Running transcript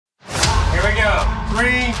we go.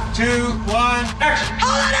 3, 2, 1, action!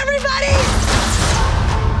 Hold on, everybody!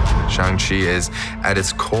 Shang-Chi is, at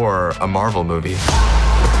its core, a Marvel movie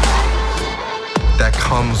that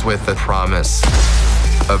comes with a promise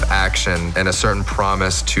of action and a certain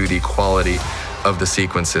promise to the quality of the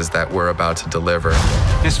sequences that we're about to deliver.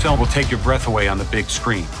 This film will take your breath away on the big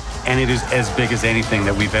screen, and it is as big as anything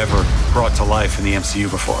that we've ever brought to life in the MCU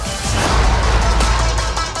before.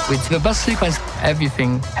 With the bus sequence,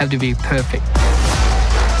 everything had to be perfect.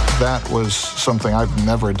 That was something I've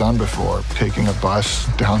never done before, taking a bus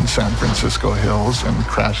down San Francisco hills and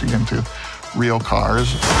crashing into real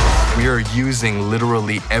cars. We are using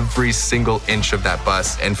literally every single inch of that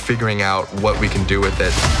bus and figuring out what we can do with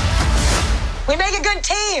it. We make a good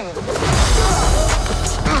team.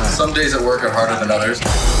 Some days at work are harder than others.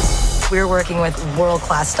 We're working with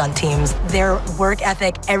world-class stunt teams. Their work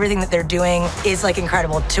ethic, everything that they're doing is like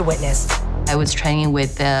incredible to witness. I was training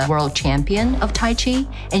with the world champion of Tai Chi,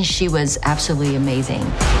 and she was absolutely amazing.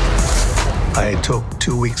 I took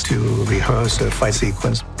 2 weeks to rehearse the fight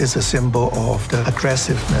sequence. It's a symbol of the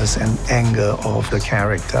aggressiveness and anger of the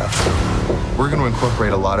character. We're going to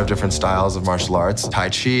incorporate a lot of different styles of martial arts. Tai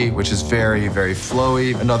Chi, which is very, very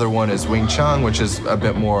flowy. Another one is Wing Chun, which is a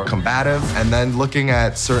bit more combative. And then looking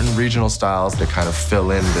at certain regional styles to kind of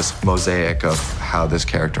fill in this mosaic of how this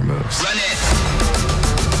character moves. Run it!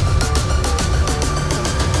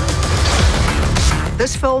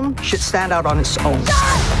 This film should stand out on its own.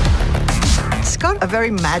 It's got a very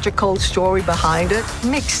magical story behind it,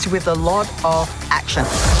 mixed with a lot of action.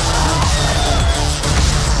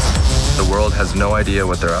 The world has no idea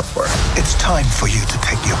what they're up for. It's time for you to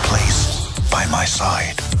take your place by my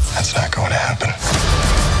side. That's not going to happen.